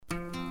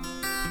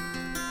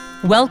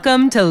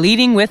Welcome to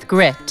Leading with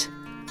Grit,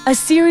 a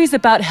series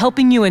about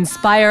helping you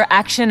inspire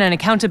action and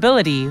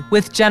accountability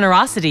with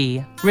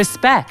generosity,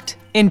 respect,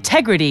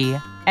 integrity,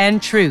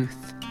 and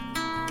truth.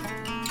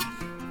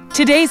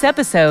 Today's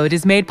episode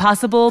is made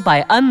possible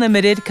by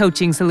Unlimited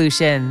Coaching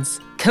Solutions,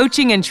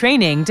 coaching and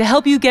training to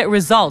help you get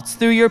results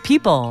through your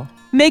people,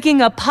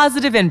 making a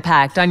positive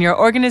impact on your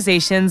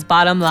organization's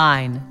bottom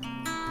line.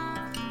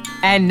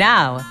 And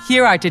now,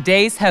 here are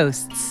today's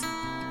hosts,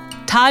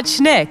 Todd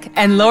Schnick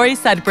and Lori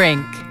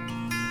Sudbrink.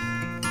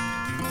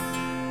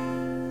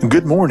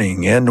 Good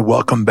morning and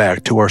welcome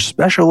back to our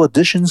special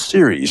edition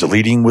series,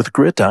 Leading with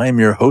Grit. I am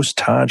your host,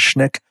 Todd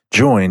Schnick,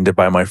 joined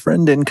by my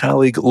friend and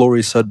colleague,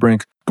 Lori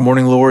Sudbrink. Good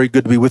morning, Lori.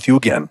 Good to be with you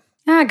again.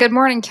 Good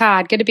morning,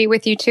 Todd. Good to be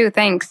with you too.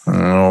 Thanks.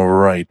 All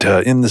right.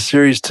 In the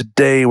series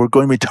today, we're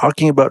going to be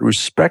talking about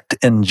respect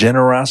and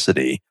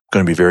generosity.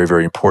 Going to be a very,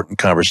 very important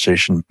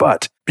conversation.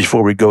 But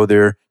before we go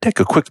there, take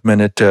a quick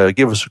minute to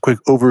give us a quick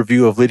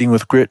overview of Leading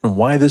with Grit and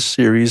why this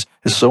series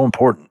is so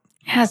important.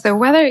 Yeah, so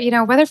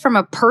whether from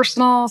a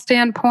personal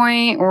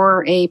standpoint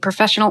or a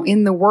professional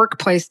in the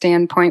workplace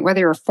standpoint, whether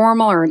you're a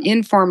formal or an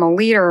informal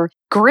leader,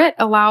 grit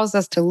allows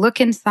us to look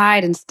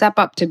inside and step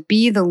up to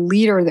be the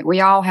leader that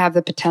we all have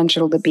the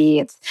potential to be.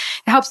 It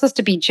helps us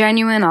to be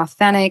genuine,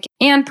 authentic,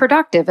 and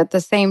productive at the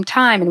same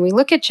time. And we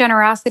look at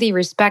generosity,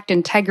 respect,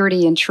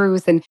 integrity, and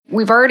truth. And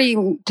we've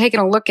already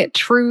taken a look at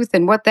truth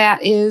and what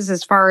that is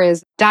as far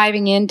as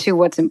diving into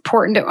what's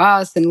important to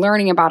us and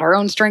learning about our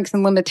own strengths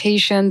and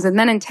limitations. And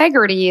then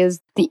integrity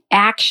is the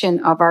action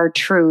of our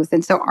truth.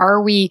 And so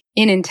are we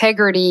in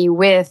integrity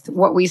with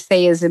what we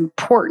say is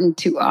important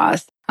to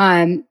us?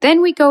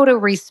 Then we go to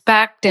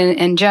respect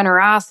and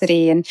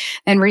generosity.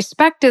 And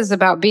respect is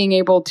about being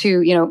able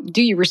to,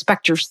 do you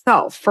respect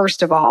yourself,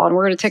 first of all? And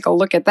we're going to take a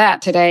look at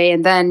that today.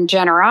 And then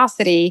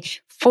generosity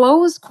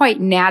flows quite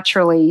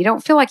naturally. You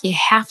don't feel like you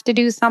have to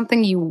do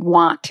something. You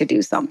want to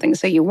do something.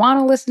 So you want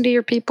to listen to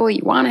your people.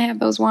 You want to have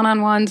those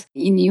one-on-ones.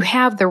 And you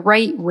have the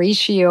right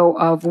ratio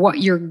of what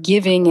you're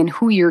giving and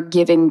who you're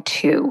giving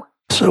to.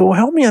 So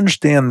help me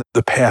understand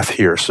the path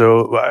here.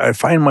 So I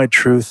find my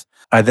truth.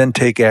 I then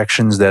take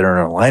actions that are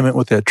in alignment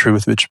with that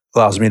truth, which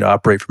allows me to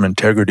operate from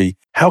integrity.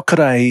 How could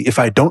I, if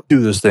I don't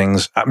do those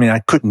things, I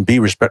couldn't be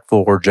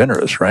respectful or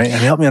generous, right?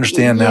 And help me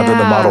understand how the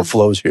model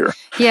flows here.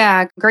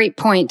 Yeah, great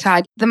point,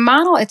 Todd. The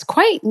model, it's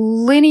quite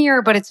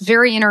linear, but it's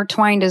very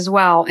intertwined as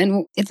well.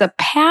 And it's a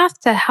path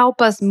to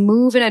help us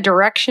move in a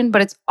direction,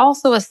 but it's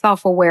also a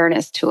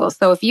self-awareness tool.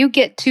 So if you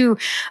get to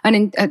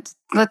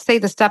let's say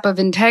the step of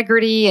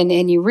integrity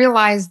and you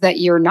realize that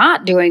you're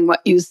not doing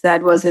what you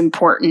said was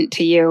important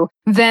to you,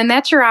 then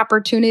that's your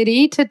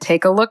opportunity to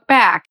take a look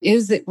back.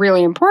 Is it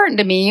really important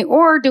to me,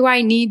 or do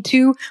I need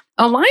to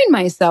align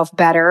myself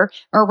better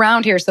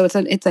around here? So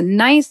it's a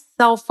nice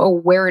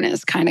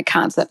self-awareness kind of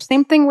concept.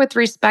 Same thing with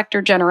respect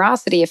or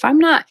generosity. If I'm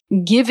not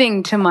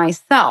giving to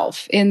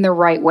myself in the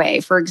right way,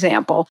 for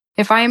example,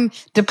 if I'm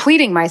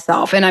depleting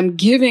myself and I'm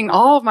giving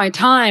all of my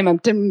time, I'm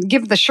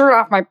giving the shirt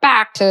off my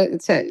back to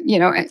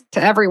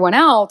everyone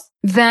else,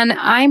 then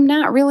I'm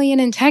not really in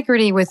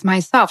integrity with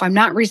myself. I'm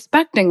not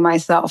respecting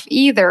myself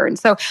either. And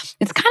so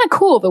it's kind of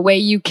cool the way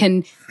you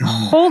can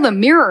hold a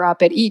mirror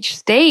up at each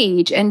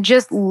stage and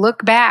just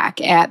look back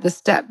at the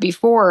step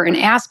before and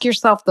ask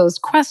yourself those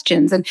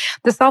questions. And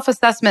the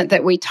self-assessment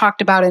that we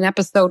talked about in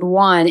episode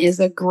 1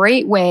 is a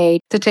great way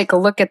to take a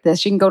look at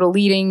this. You can go to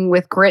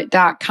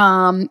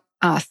leadingwithgrit.com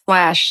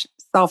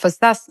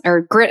 /self-assess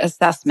or grit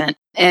assessment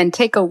and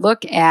take a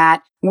look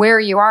at where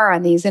you are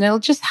on these, and it'll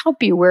just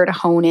help you where to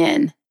hone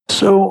in.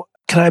 So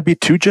can I be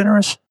too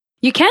generous?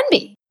 You can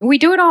be. We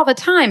do it all the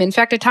time. In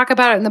fact, I talk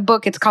about it in the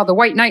book. It's called the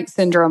white knight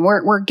syndrome.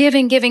 We're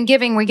giving.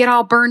 We get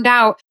all burned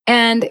out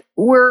and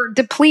we're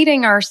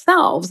depleting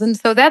ourselves. And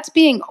so that's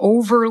being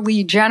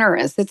overly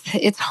generous.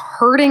 It's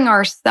hurting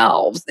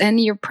ourselves. And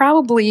you're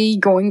probably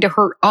going to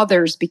hurt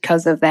others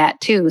because of that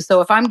too.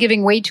 So if I'm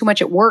giving way too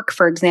much at work,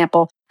 for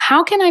example,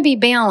 how can I be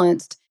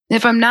balanced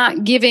if I'm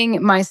not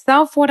giving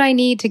myself what I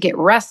need to get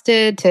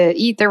rested, to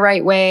eat the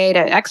right way, to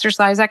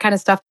exercise, that kind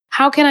of stuff?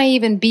 How can I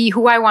even be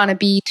who I want to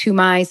be to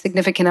my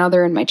significant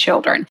other and my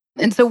children?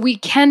 And so we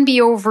can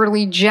be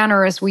overly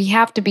generous. We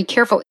have to be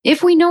careful.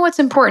 If we know what's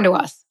important to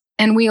us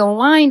and we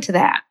align to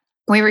that,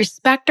 we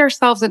respect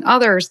ourselves and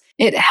others,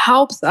 it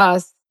helps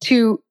us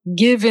to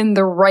give in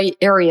the right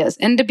areas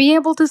and to be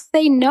able to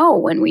say no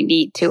when we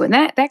need to. And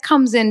that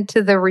comes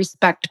into the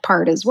respect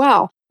part as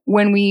well.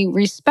 When we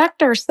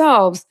respect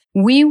ourselves,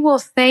 we will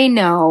say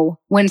no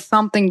when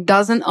something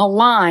doesn't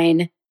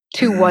align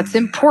to what's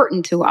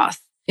important to us.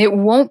 It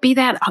won't be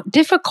that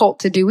difficult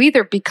to do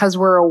either because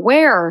we're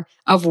aware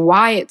of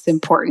why it's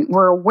important.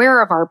 We're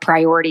aware of our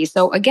priorities.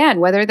 So again,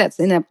 whether that's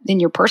in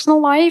your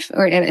personal life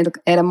or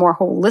at a more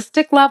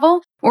holistic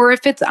level, or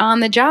if it's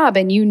on the job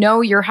and you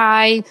know your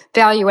high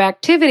value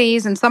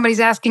activities and somebody's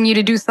asking you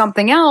to do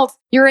something else,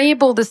 you're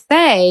able to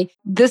say,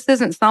 this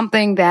isn't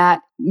something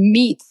that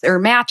meets or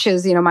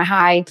matches, my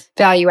high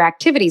value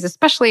activities,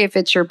 especially if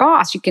it's your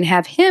boss. You can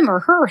have him or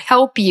her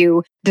help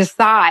you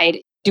decide,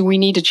 do we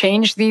need to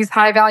change these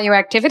high value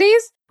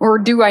activities? Or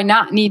do I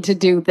not need to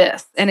do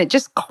this? And it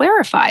just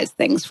clarifies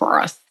things for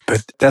us.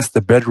 But that's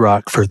the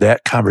bedrock for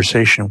that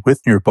conversation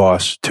with your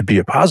boss to be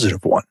a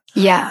positive one.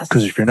 Yes.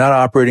 Because if you're not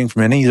operating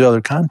from any of these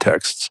other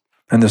contexts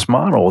in this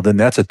model, then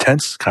that's a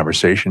tense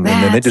conversation.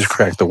 And then they just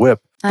crack the whip.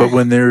 But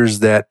when there's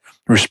that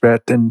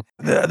respect, and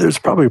there's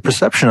probably a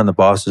perception on the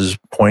boss's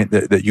point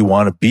that you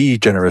want to be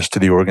generous to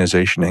the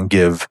organization and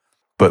give.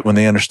 But when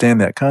they understand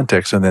that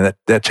context, and then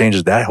that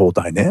changes that whole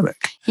dynamic.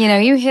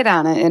 You hit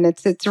on it, and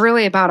it's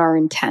really about our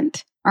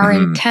intent. Our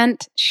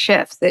intent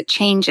shifts. It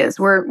changes.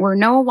 We're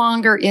no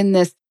longer in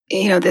this,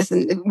 this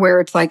where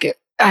it's like,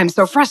 I'm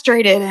so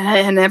frustrated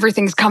and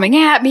everything's coming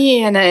at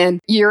me. And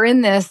you're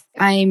in this,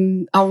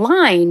 I'm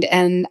aligned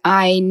and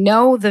I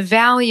know the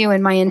value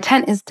and my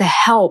intent is to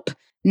help,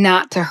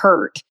 not to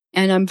hurt.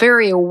 And I'm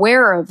very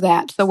aware of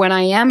that. So when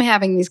I am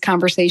having these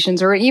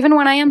conversations, or even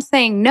when I am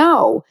saying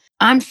no,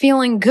 I'm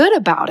feeling good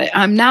about it.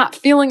 I'm not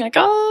feeling like,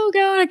 oh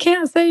God, I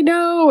can't say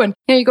no. And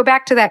you go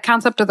back to that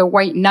concept of the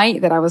white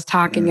knight that I was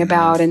talking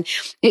about. And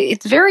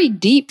it's very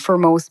deep for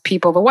most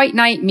people. The white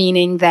knight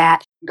meaning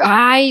that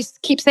I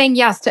keep saying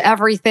yes to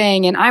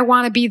everything and I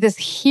want to be this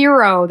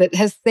hero that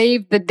has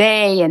saved the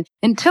day. And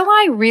until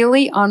I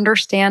really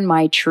understand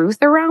my truth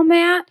around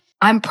that,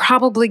 I'm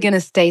probably going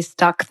to stay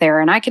stuck there.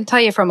 And I can tell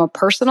you from a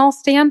personal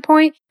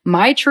standpoint,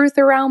 my truth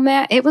around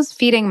that, it was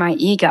feeding my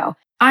ego.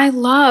 I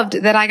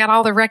loved that I got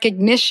all the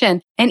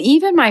recognition. And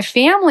even my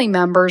family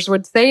members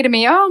would say to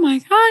me, oh my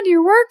God,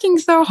 you're working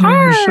so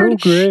hard. You're so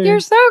great. You're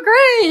so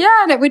great.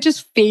 Yeah. And it would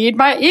just feed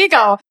my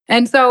ego.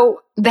 And so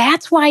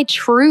that's why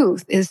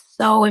truth is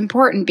so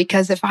important,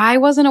 because if I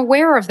wasn't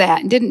aware of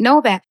that and didn't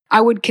know that,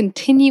 I would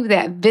continue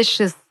that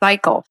vicious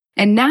cycle.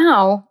 And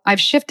now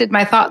I've shifted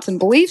my thoughts and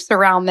beliefs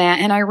around that.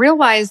 And I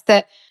realized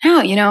that,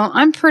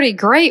 I'm pretty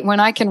great when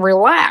I can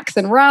relax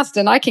and rest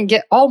and I can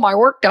get all my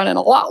work done in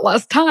a lot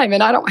less time.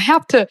 And I don't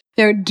have to,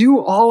 do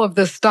all of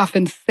this stuff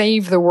and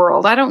save the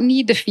world. I don't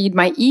need to feed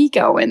my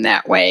ego in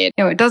that way.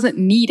 It doesn't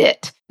need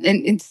it.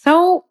 And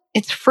so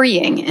it's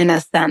freeing in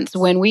a sense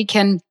when we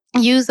can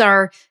use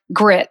our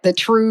grit, the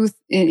truth,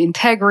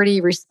 integrity,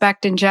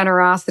 respect, and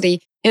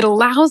generosity. It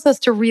allows us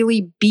to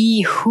really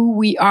be who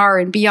we are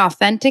and be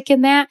authentic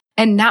in that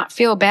and not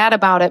feel bad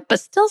about it, but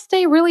still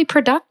stay really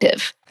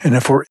productive. And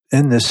if we're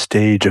in this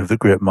stage of the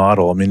grit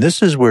model,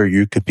 this is where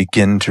you could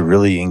begin to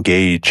really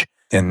engage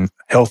in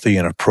healthy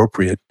and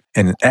appropriate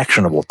and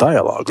actionable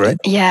dialogue, right?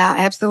 Yeah,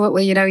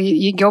 absolutely.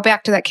 You go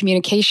back to that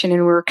communication,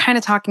 and we were kind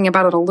of talking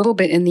about it a little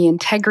bit in the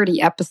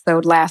integrity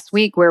episode last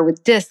week, where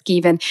with DISC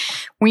even,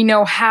 we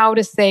know how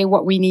to say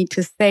what we need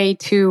to say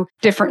to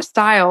different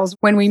styles.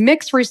 When we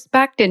mix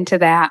respect into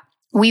that,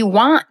 we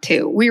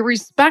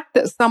respect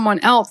that someone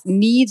else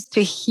needs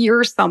to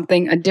hear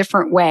something a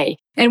different way.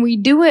 And we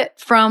do it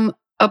from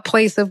a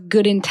place of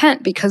good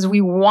intent because we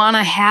want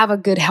to have a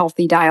good,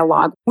 healthy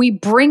dialogue. We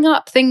bring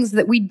up things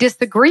that we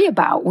disagree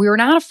about. We're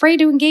not afraid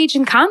to engage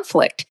in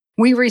conflict.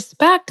 We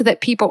respect that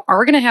people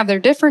are going to have their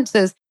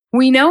differences.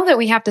 We know that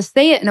we have to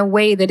say it in a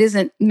way that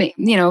isn't,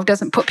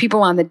 doesn't put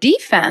people on the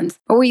defense,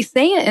 but we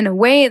say it in a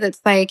way that's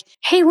like,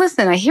 hey,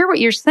 listen, I hear what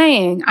you're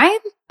saying.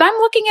 I'm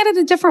looking at it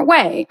a different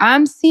way.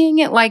 I'm seeing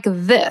it like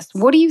this.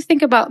 What do you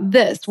think about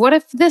this? What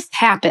if this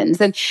happens?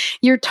 And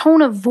your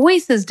tone of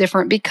voice is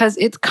different because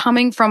it's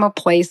coming from a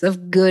place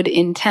of good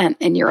intent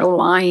and you're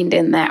aligned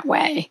in that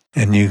way.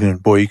 And you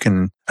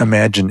can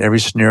imagine every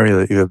scenario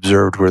that you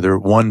observed where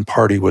one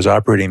party was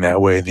operating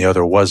that way and the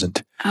other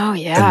wasn't. Oh,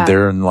 yeah. And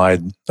therein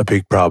lied a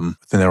big problem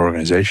within their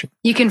organization.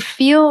 You can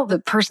feel the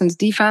person's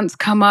defense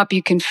come up.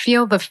 You can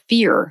feel the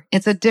fear.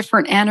 It's a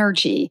different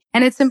energy.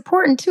 And it's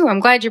important too. I'm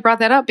glad you brought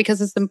that up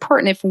because it's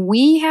important. If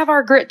we have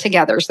our grit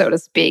together, so to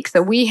speak,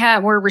 so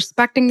we're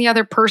respecting the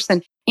other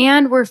person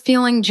and we're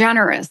feeling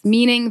generous,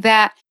 meaning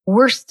that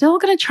we're still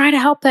going to try to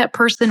help that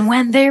person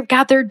when they've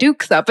got their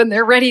dukes up and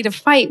they're ready to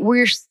fight.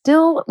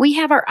 We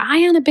have our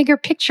eye on a bigger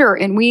picture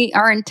and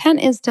our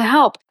intent is to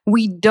help.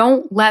 We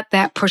don't let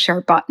that push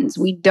our buttons.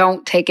 We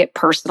don't take it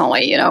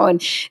personally,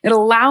 and it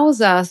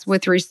allows us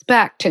with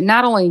respect to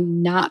not only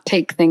not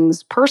take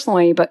things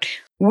personally, but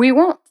we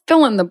won't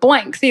fill in the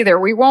blanks either.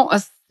 We won't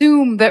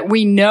assume that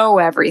we know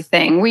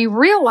everything. We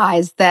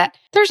realize that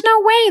there's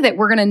no way that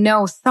we're going to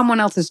know someone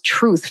else's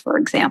truth, for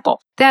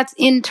example. That's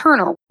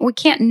internal. We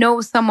can't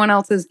know someone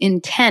else's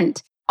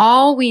intent.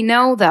 All we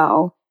know,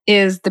 though,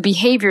 is the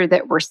behavior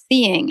that we're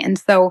seeing. And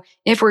so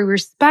if we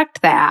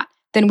respect that,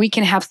 then we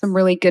can have some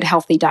really good,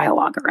 healthy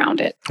dialogue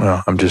around it.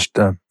 Well, I'm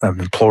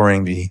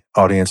imploring the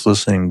audience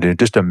listening to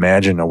just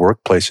imagine a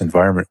workplace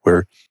environment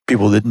where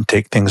people didn't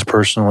take things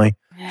personally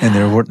and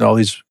there weren't all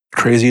these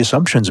crazy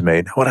assumptions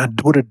made. What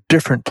a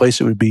different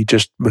place it would be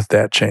just with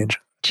that change.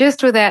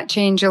 Just with that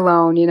change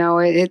alone,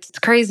 it's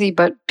crazy,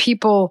 but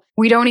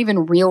we don't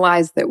even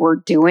realize that we're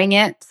doing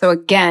it. So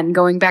again,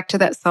 going back to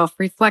that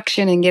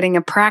self-reflection and getting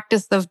a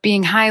practice of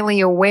being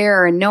highly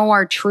aware and know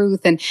our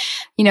truth and,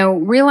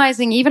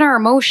 realizing even our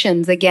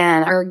emotions,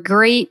 again, are a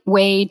great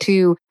way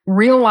to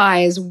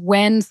realize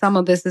when some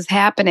of this is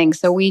happening.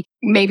 So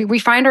maybe we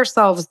find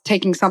ourselves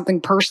taking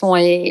something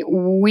personally.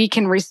 We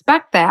can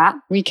respect that.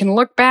 We can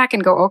look back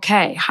and go,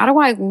 okay, how do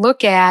I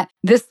look at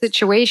this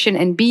situation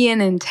and be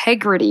in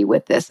integrity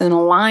with this and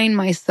align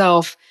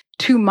myself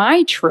to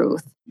my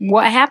truth?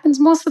 What happens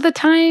most of the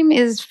time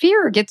is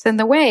fear gets in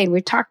the way. And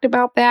we've talked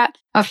about that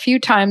a few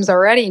times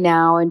already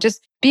now. And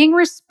just being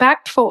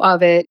respectful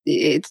of it,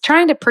 it's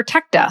trying to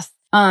protect us.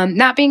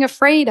 Not being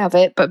afraid of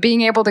it, but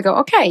being able to go,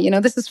 okay,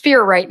 this is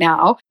fear right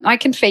now. I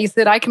can face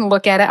it. I can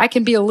look at it. I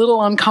can be a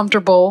little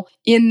uncomfortable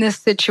in this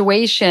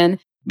situation.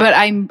 But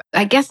I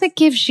guess it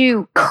gives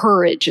you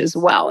courage as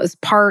well as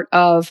part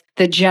of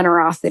the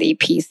generosity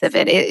piece of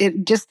it.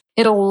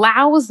 It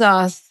allows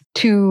us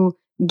to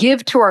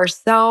give to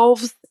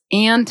ourselves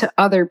and to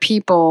other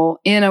people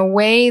in a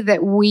way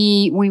that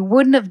we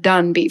wouldn't have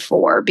done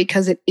before,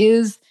 because it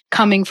is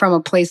coming from a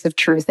place of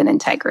truth and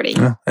integrity.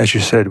 Yeah, as you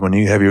said, when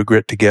you have your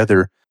grit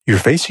together, you're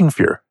facing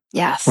fear.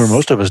 Yes. Where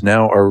most of us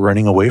now are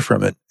running away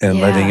from it and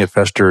letting it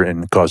fester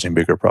and causing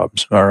bigger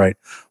problems. All right.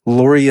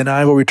 Lori and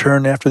I will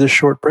return after this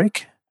short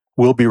break.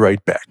 We'll be right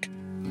back.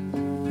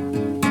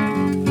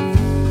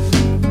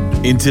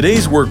 In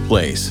today's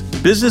workplace,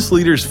 business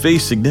leaders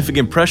face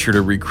significant pressure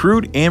to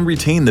recruit and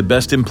retain the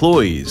best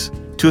employees,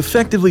 to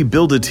effectively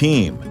build a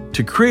team,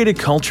 to create a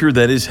culture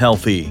that is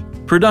healthy,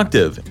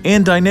 productive,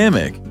 and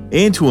dynamic,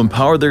 and to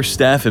empower their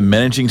staff in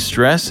managing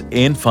stress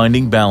and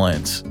finding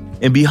balance.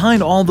 And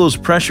behind all those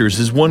pressures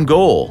is one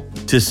goal: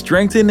 to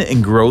strengthen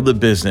and grow the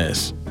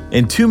business.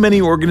 And too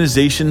many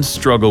organizations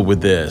struggle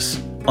with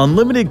this.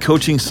 Unlimited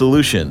Coaching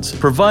Solutions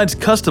provides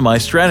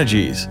customized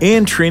strategies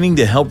and training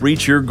to help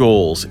reach your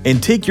goals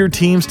and take your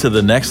teams to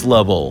the next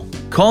level.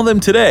 Call them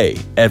today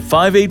at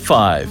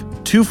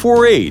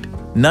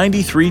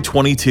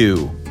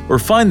 585-248-9322 or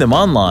find them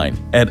online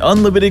at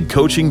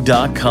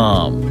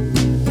unlimitedcoaching.com.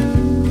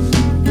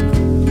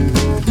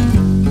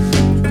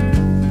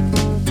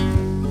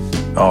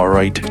 All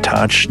right,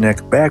 Todd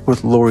Schneck back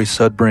with Lori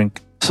Sudbrink.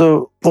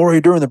 So,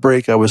 Lori, during the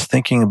break, I was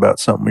thinking about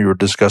something we were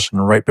discussing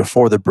right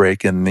before the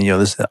break, and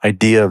this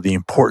idea of the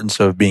importance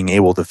of being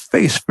able to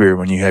face fear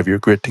when you have your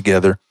grit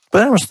together.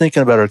 But I was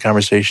thinking about our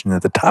conversation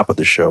at the top of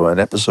the show in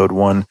episode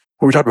 1,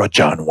 where we talked about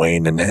John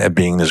Wayne and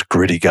being this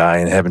gritty guy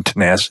and having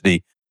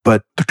tenacity.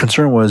 But the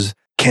concern was,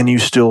 can you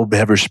still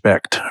have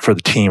respect for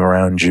the team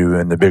around you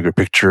and the bigger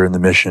picture and the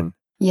mission?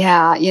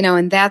 Yeah,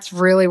 and that's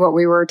really what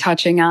we were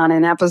touching on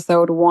in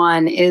episode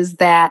 1, is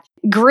that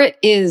grit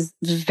is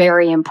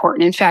very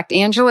important. In fact,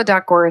 Angela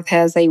Duckworth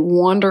has a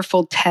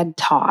wonderful TED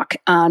Talk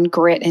on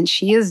grit, and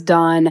she has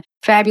done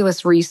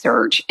fabulous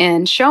research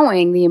and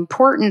showing the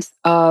importance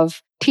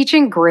of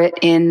teaching grit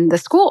in the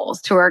schools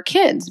to our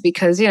kids,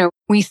 because,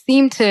 we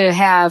seem to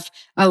have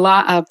a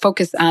lot of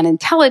focus on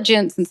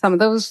intelligence and some of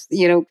those,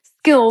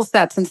 skill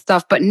sets and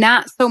stuff, but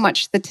not so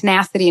much the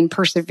tenacity and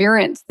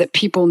perseverance that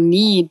people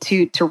need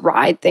to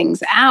ride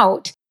things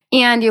out.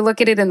 And you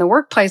look at it in the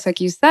workplace, like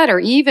you said, or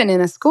even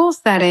in a school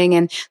setting.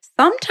 And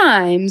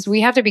sometimes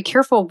we have to be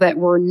careful that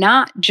we're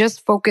not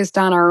just focused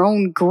on our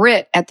own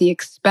grit at the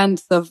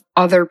expense of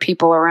other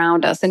people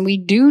around us. And we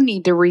do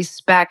need to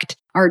respect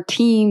our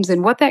teams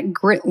and what that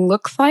grit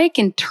looks like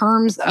in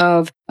terms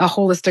of a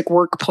holistic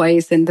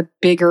workplace and the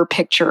bigger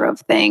picture of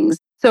things.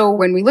 So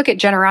when we look at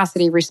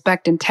generosity,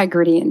 respect,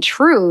 integrity, and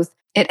truth,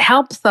 it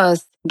helps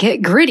us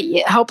get gritty.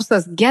 It helps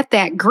us get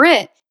that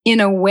grit in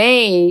a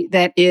way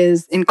that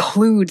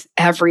includes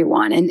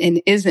everyone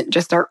and isn't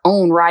just our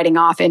own riding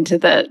off into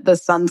the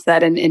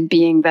sunset and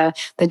being the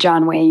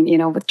John Wayne,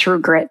 with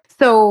true grit.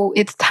 So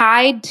it's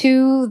tied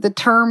to the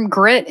term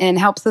grit and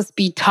helps us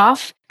be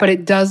tough, but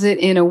it does it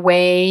in a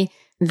way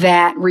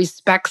that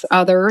respects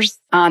others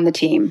on the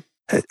team.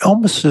 It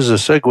almost is a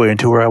segue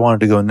into where I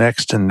wanted to go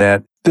next, in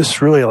that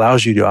this really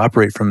allows you to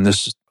operate from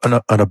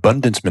an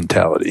abundance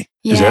mentality.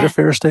 Yeah. Is that a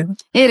fair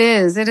statement? It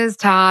is,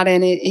 Todd.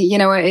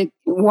 And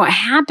what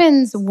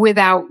happens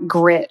without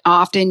grit,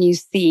 often you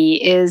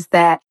see, is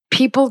that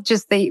people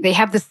just, they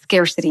have this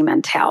scarcity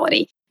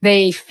mentality.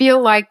 They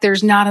feel like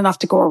there's not enough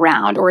to go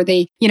around, or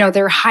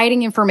they're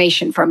hiding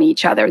information from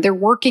each other. They're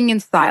working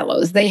in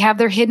silos. They have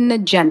their hidden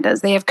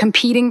agendas. They have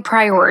competing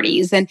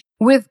priorities. And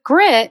with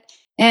grit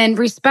and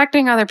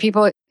respecting other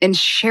people and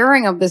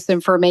sharing of this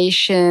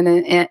information,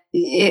 and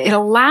it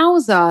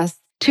allows us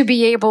to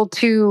be able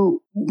to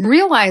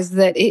realize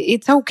that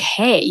it's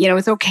okay.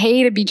 It's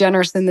okay to be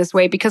generous in this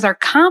way because our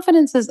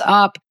confidence is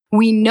up.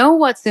 We know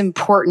what's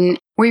important.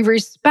 We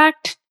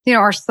respect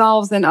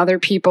ourselves and other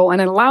people, and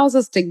it allows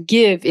us to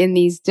give in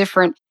these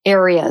different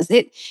areas.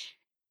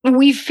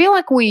 We feel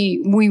like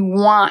we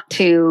want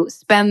to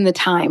spend the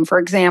time, for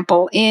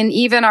example, in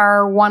even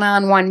our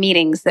one-on-one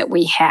meetings that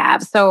we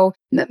have. So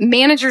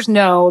managers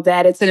know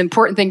that it's an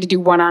important thing to do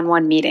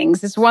one-on-one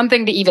meetings. It's one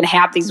thing to even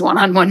have these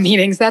one-on-one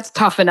meetings. That's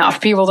tough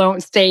enough. People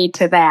don't stay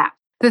to that.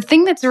 The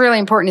thing that's really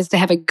important is to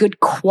have a good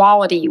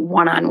quality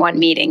one-on-one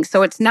meeting.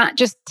 So it's not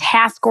just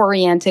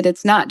task-oriented.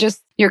 It's not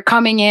just you're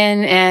coming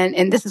in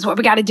and this is what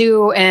we got to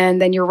do,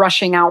 and then you're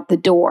rushing out the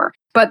door.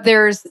 but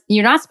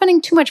you're not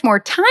spending too much more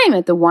time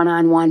at the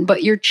one-on-one,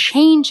 but you're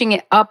changing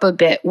it up a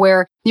bit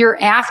where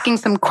you're asking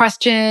some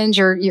questions,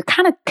 you're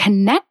kind of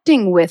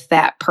connecting with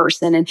that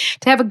person. And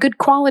to have a good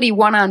quality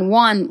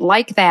one-on-one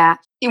like that,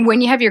 and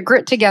when you have your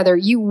grit together,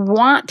 you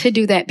want to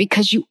do that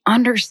because you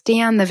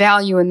understand the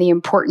value and the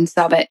importance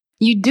of it.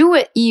 You do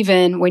it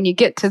even when you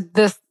get to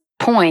this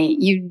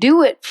point, you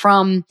do it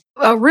from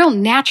a real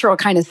natural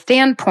kind of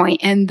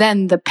standpoint. And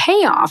then the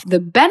payoff, the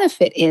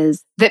benefit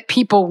is that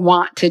people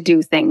want to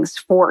do things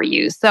for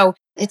you. So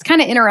it's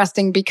kind of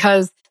interesting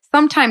because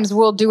sometimes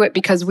we'll do it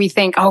because we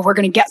think, oh, we're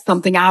going to get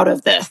something out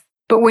of this.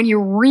 But when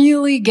you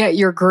really get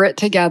your grit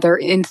together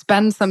and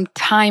spend some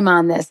time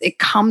on this, it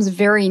comes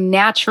very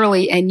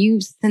naturally and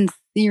you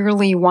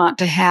sincerely want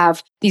to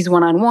have these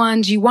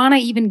one-on-ones. You want to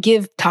even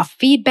give tough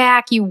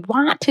feedback. You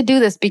want to do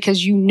this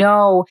because you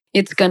know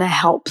it's going to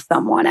help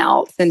someone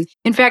else. And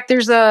in fact,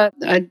 there's a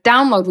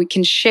download we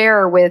can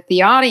share with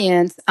the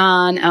audience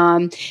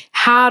on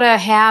how to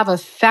have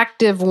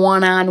effective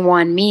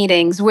one-on-one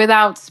meetings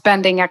without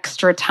spending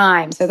extra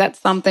time. So that's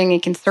something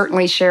you can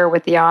certainly share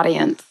with the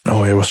audience.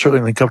 Oh, yeah, we'll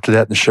certainly link up to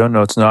that in the show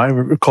notes. Now, I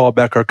recall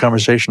back our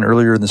conversation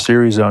earlier in the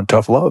series on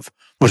tough love,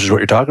 which is what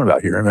you're talking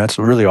about here. And that's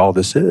really all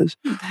this is.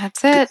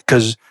 That's it.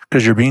 Because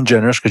you're being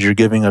generous, because you're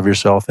giving of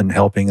yourself and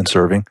helping and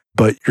serving,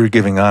 but you're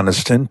giving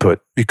honest input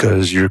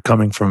because you're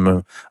coming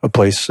from a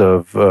place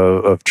of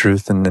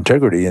truth and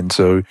integrity. And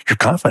so you're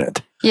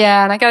confident.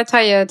 Yeah. And I got to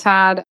tell you,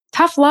 Todd,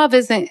 tough love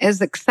isn't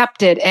as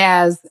accepted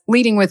as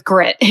leading with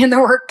grit in the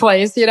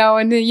workplace,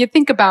 and you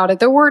think about it,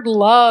 the word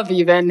love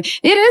even,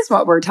 it is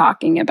what we're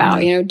talking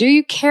about. Do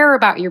you care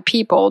about your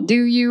people?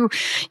 Do you,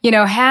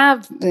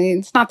 have,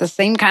 it's not the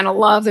same kind of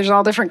love. There's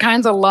all different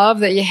kinds of love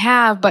that you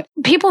have, but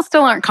people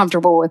still aren't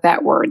comfortable with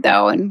that word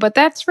though. But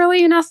that's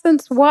really in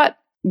essence what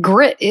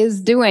grit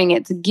is doing.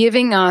 It's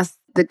giving us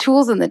the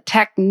tools and the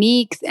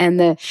techniques and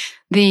the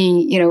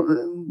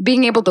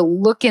being able to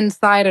look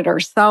inside at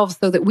ourselves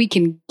so that we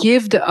can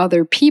give to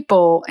other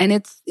people. And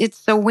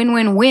it's a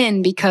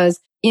win-win-win because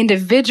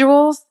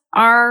individuals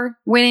are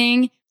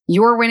winning,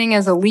 you're winning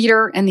as a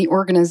leader, and the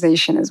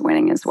organization is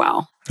winning as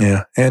well.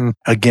 Yeah. And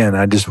again,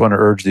 I just want to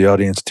urge the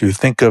audience to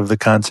think of the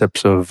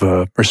concepts of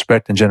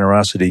respect and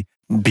generosity.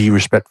 Be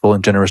respectful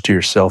and generous to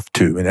yourself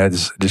too. And I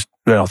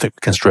don't think we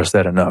can stress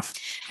that enough.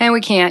 And we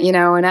can't,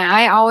 and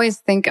I always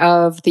think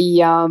of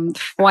the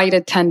flight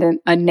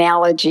attendant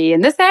analogy.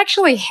 And this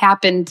actually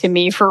happened to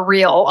me for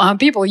real.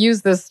 People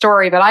use this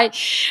story, but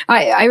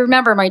I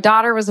remember my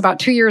daughter was about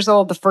 2 years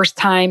old the first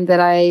time that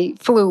I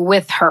flew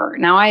with her.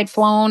 Now I had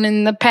flown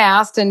in the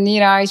past and,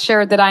 I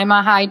shared that I'm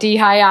a high D,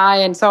 high I.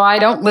 And so I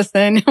don't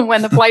listen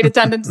when the flight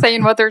attendant's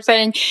saying what they're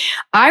saying.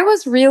 I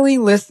was really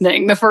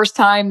listening the first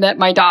time that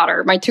my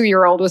daughter, my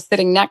 2-year-old, was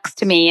sitting next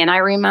to me. And I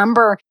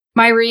remember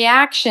my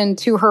reaction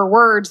to her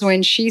words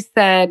when she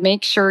said,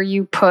 make sure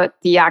you put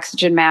the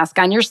oxygen mask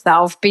on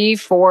yourself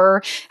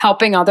before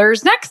helping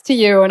others next to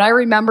you. And I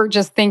remember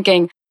just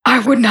thinking, I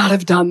would not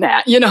have done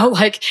that.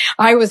 Like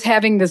I was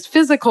having this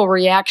physical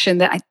reaction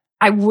that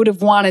I would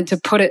have wanted to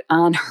put it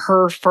on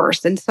her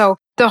first. And so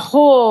the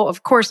whole,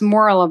 of course,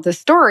 moral of the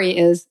story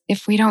is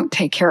if we don't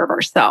take care of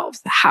ourselves,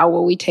 how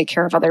will we take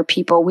care of other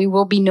people? We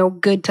will be no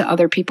good to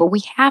other people.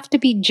 We have to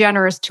be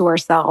generous to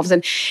ourselves.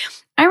 And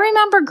I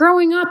remember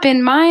growing up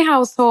in my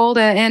household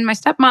and my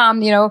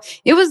stepmom,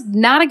 it was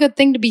not a good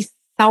thing to be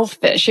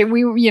selfish.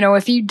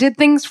 If you did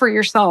things for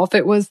yourself,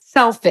 it was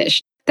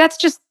selfish. That's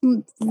just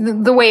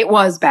the way it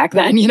was back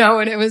then,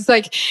 and it was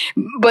like,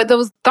 but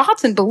those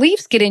thoughts and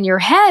beliefs get in your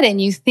head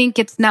and you think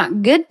it's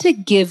not good to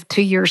give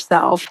to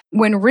yourself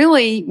when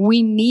really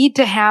we need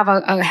to have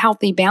a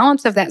healthy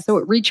balance of that so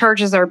it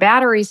recharges our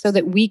batteries so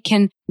that we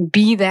can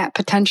be that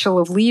potential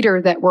of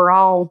leader that we're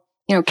all,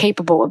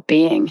 capable of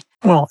being.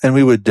 Well, and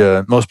we would,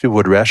 most people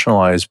would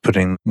rationalize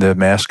putting the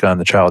mask on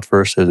the child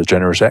first as a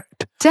generous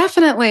act.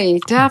 Definitely.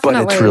 But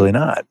it's really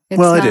not. It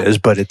is,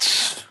 but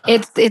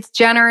it's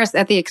generous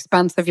at the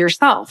expense of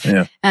yourself.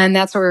 Yeah. And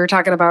that's what we were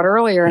talking about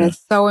earlier. And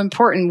it's so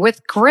important.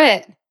 With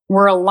grit,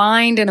 we're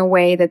aligned in a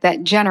way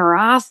that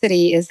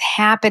generosity is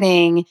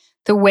happening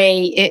the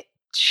way it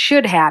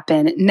should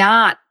happen.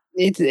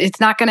 It's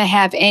not going to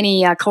have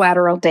any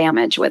collateral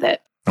damage with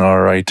it.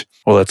 All right.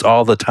 Well, that's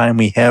all the time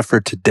we have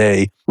for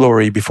today.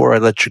 Lori, before I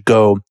let you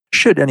go,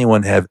 should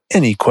anyone have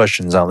any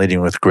questions on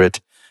leading with grit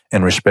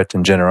and respect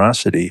and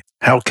generosity,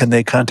 how can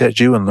they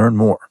contact you and learn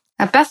more?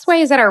 The best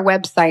way is at our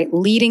website,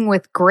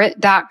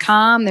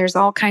 leadingwithgrit.com. There's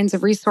all kinds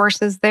of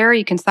resources there.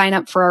 You can sign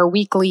up for our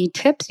weekly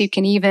tips. You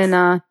can even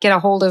get a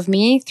hold of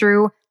me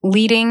through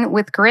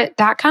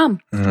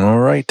leadingwithgrit.com. All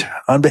right.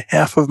 On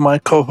behalf of my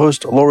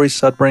co-host, Lori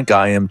Sudbrink,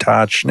 I am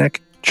Todd Schnick.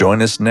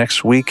 Join us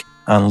next week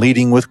on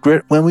Leading with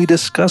Grit when we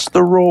discuss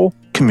the role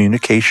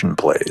communication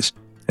plays.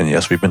 And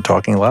yes, we've been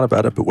talking a lot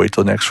about it, but wait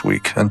till next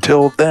week.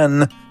 Until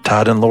then,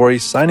 Todd and Lori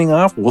signing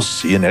off. We'll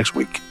see you next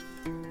week.